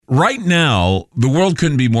right now, the world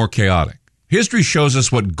couldn't be more chaotic. History shows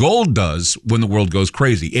us what gold does when the world goes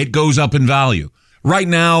crazy. It goes up in value. Right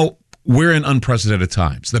now, we're in unprecedented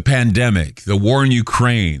times. The pandemic, the war in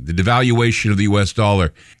Ukraine, the devaluation of the U.S.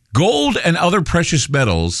 dollar. Gold and other precious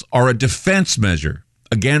metals are a defense measure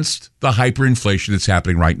against the hyperinflation that's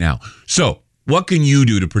happening right now. So, what can you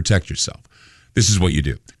do to protect yourself? This is what you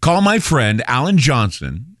do. Call my friend Alan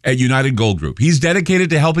Johnson at United Gold Group. He's dedicated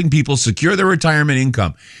to helping people secure their retirement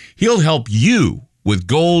income. He'll help you with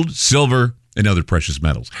gold, silver, and other precious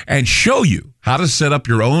metals and show you how to set up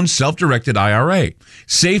your own self-directed IRA.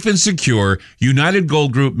 Safe and secure, United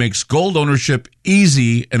Gold Group makes gold ownership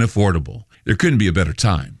easy and affordable. There couldn't be a better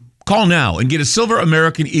time. Call now and get a Silver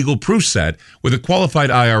American Eagle proof set with a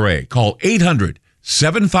qualified IRA. Call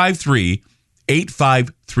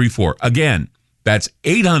 800-753-8534. Again, that's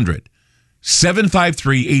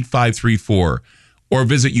 800-753-8534 or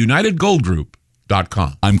visit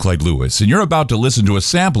UnitedGoldGroup.com. I'm Clyde Lewis, and you're about to listen to a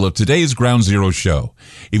sample of today's Ground Zero show.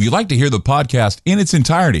 If you'd like to hear the podcast in its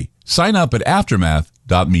entirety, sign up at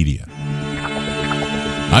aftermath.media.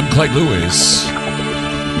 I'm Clyde Lewis,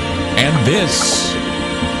 and this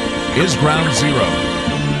is Ground Zero.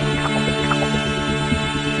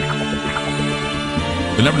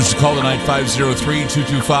 The numbers to call tonight,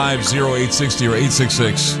 503-225-0860 or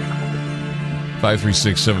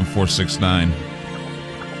 866-536-7469.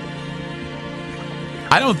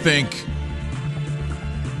 I don't think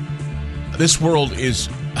this world is...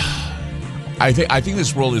 I think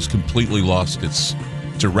this world has completely lost its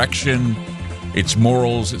direction, its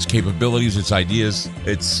morals, its capabilities, its ideas.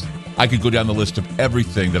 I could go down the list of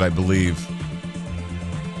everything that I believe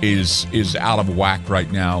is out of whack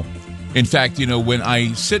right now. In fact, you know, when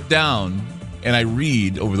I sit down and I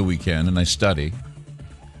read over the weekend and I study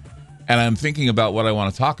and I'm thinking about what I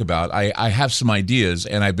want to talk about, I have some ideas,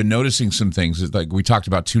 and I've been noticing some things. Like we talked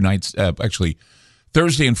about 2 nights, actually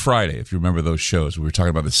Thursday and Friday, if you remember those shows. We were talking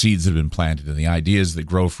about the seeds that have been planted and the ideas that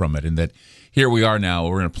grow from it, and that here we are now.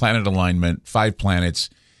 We're in a planet alignment, 5 planets.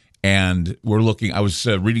 And we're looking, I was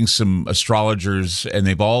reading some astrologers, and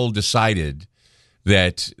they've all decided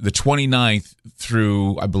that the 29th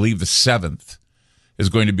through, I believe, the 7th is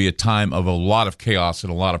going to be a time of a lot of chaos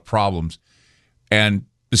and a lot of problems. And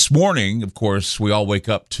this morning, of course, we all wake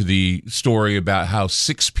up to the story about how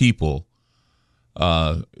 6 people,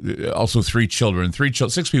 also 3 children,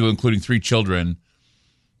 6 people, including 3 children,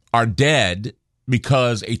 are dead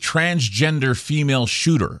because a transgender female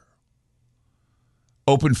shooter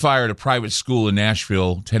opened fire at a private school in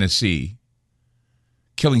Nashville, Tennessee,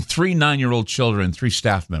 killing 3 9-year-old children, 3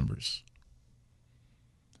 staff members.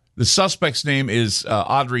 The suspect's name is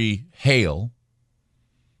Audrey Hale,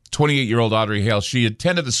 28-year-old Audrey Hale. She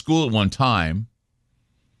attended the school at one time,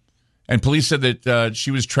 and police said that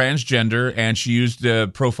she was transgender, and she used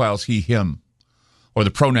profiles he, him, or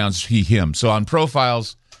the pronouns he, him. So on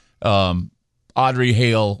profiles, Audrey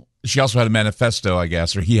Hale, she also had a manifesto, I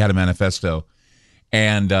guess, or he had a manifesto.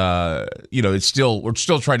 And, you know, we're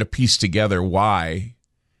still trying to piece together why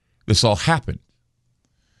this all happened.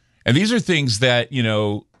 And these are things that, you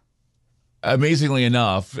know, amazingly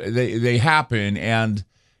enough, they happen. And,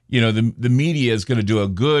 you know, the media is going to do a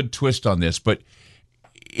good twist on this. But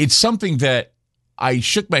it's something that I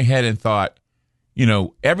shook my head and thought, you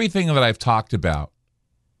know, everything that I've talked about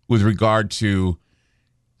with regard to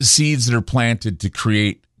seeds that are planted to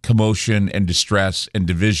create commotion and distress and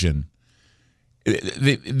division,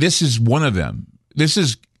 this is one of them.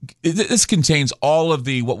 This contains all of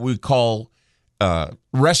the what we call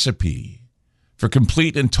recipe for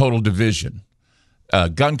complete and total division,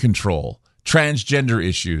 gun control, transgender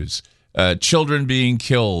issues, children being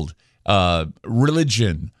killed,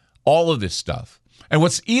 religion, all of this stuff. And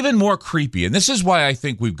what's even more creepy, and this is why I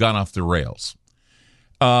think we've gone off the rails.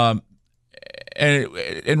 And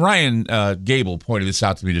Ryan Gable pointed this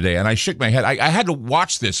out to me today, and I shook my head. I had to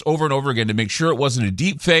watch this over and over again to make sure it wasn't a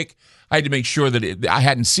deep fake. I had to make sure that I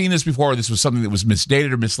hadn't seen this before, or this was something that was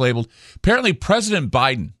misdated or mislabeled. Apparently, President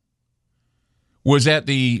Biden was at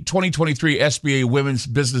the 2023 SBA Women's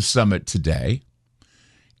Business Summit today.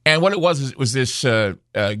 And what it was this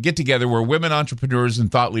get-together where women entrepreneurs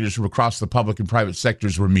and thought leaders from across the public and private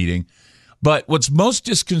sectors were meeting. But what's most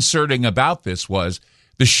disconcerting about this was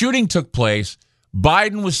the shooting took place.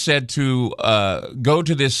 Biden was said to go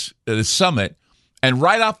to this summit, and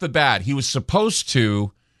right off the bat, he was supposed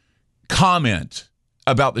to comment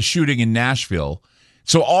about the shooting in Nashville.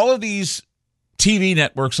 So all of these TV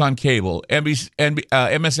networks on cable,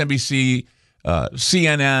 MSNBC,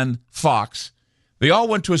 CNN, Fox, they all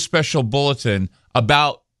went to a special bulletin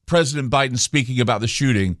about President Biden speaking about the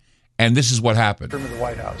shooting, and this is what happened. From the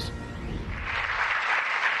White House.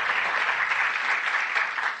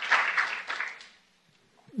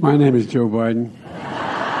 My name is Joe Biden.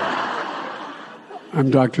 I'm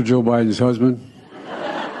Dr. Joe Biden's husband.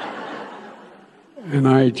 And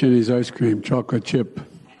I ate Jenny's ice cream, chocolate chip.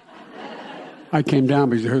 I came down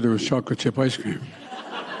because I heard there was chocolate chip ice cream.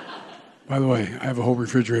 By the way, I have a whole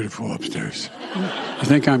refrigerator full upstairs. You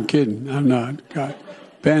think I'm kidding? I'm not. God.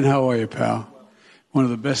 Ben, how are you, pal? One of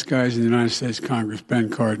the best guys in the United States Congress, Ben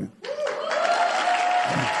Cardin.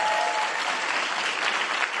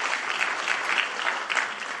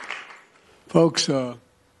 Folks, welcome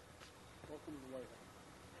to the White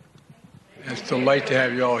House. It's a delight to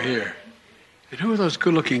have you all here. And who are those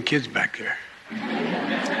good-looking kids back there?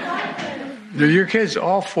 They're your kids,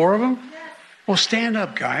 all four of them? Well, stand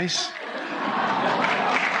up, guys.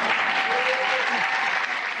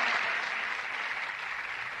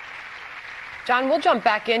 John, we'll jump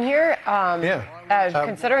back in here.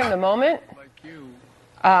 Considering the moment,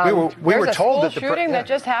 we were told that the shooting that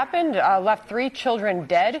just happened left 3 children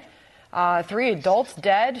dead, 3 adults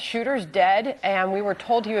dead, shooters dead, and we were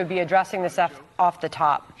told he would be addressing this off the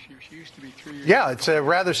top. Yeah, it's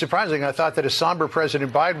rather surprising. I thought that a somber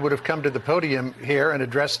President Biden would have come to the podium here and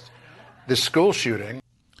addressed this school shooting.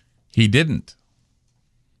 He didn't.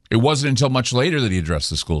 It wasn't until much later that he addressed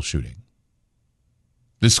the school shooting.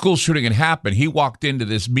 The school shooting had happened. He walked into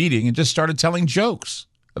this meeting and just started telling jokes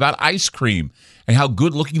about ice cream and how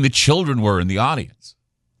good-looking the children were in the audience.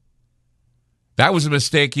 That was a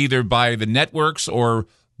mistake either by the networks or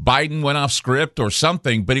Biden went off script or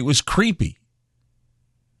something, but it was creepy.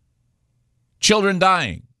 Children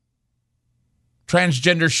dying.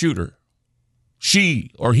 Transgender shooter.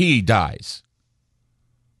 She or he dies.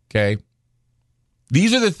 Okay?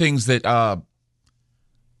 These are the things that, I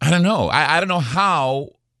don't know. I don't know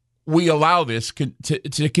how we allow this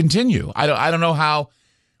to continue. I don't know how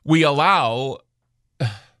we allow, I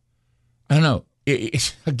don't know.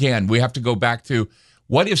 Again, we have to go back to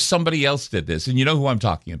what if somebody else did this? And you know who I'm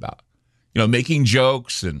talking about. You know, making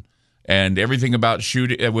jokes and everything about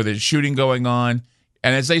shooting, with a shooting going on.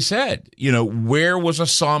 And as they said, you know, where was a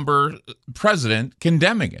somber president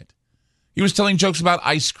condemning it? He was telling jokes about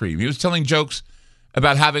ice cream. He was telling jokes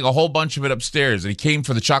about having a whole bunch of it upstairs. And he came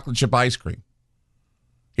for the chocolate chip ice cream.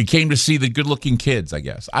 He came to see the good-looking kids, I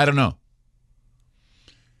guess. I don't know.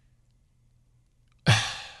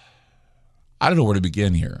 I don't know where to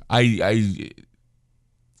begin here. The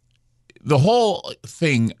whole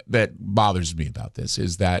thing that bothers me about this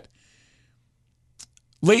is that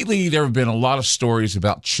lately there have been a lot of stories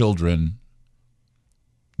about children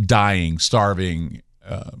dying, starving.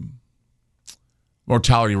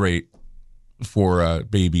 Mortality rate for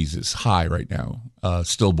babies is high right now.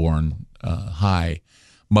 Stillborn, high.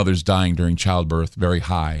 Mothers dying during childbirth, very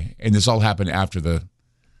high. And this all happened after the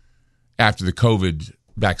COVID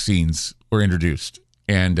vaccines were introduced.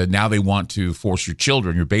 And now they want to force your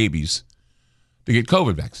children, your babies, to get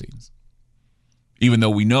COVID vaccines. Even though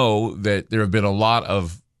we know that there have been a lot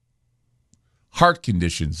of heart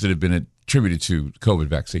conditions that have been attributed to COVID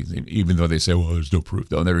vaccines, even though they say, well, there's no proof.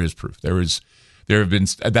 No, there is proof. There have been.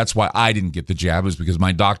 That's why I didn't get the jab, is because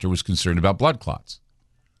my doctor was concerned about blood clots.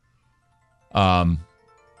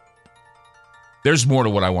 There's more to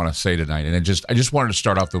what I want to say tonight, and I just wanted to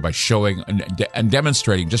start off though by showing and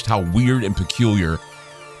demonstrating just how weird and peculiar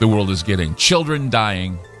the world is getting. Children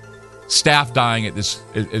dying, staff dying at this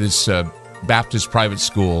Baptist private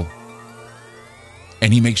school,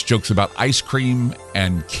 and he makes jokes about ice cream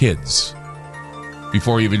and kids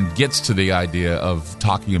before he even gets to the idea of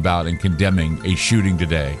talking about and condemning a shooting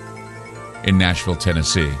today in Nashville,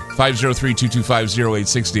 Tennessee.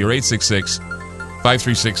 503-225-0860 or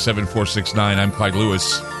 866-536-7469. I'm Clyde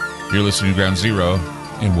Lewis. You're listening to Ground Zero,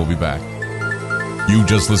 and we'll be back. You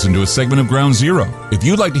just listened to a segment of Ground Zero. If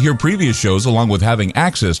you'd like to hear previous shows along with having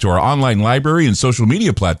access to our online library and social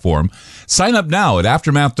media platform, sign up now at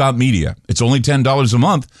aftermath.media. It's only $10 a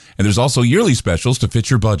month, and there's also yearly specials to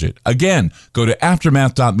fit your budget. Again, go to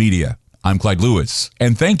aftermath.media. I'm Clyde Lewis,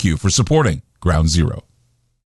 and thank you for supporting Ground Zero.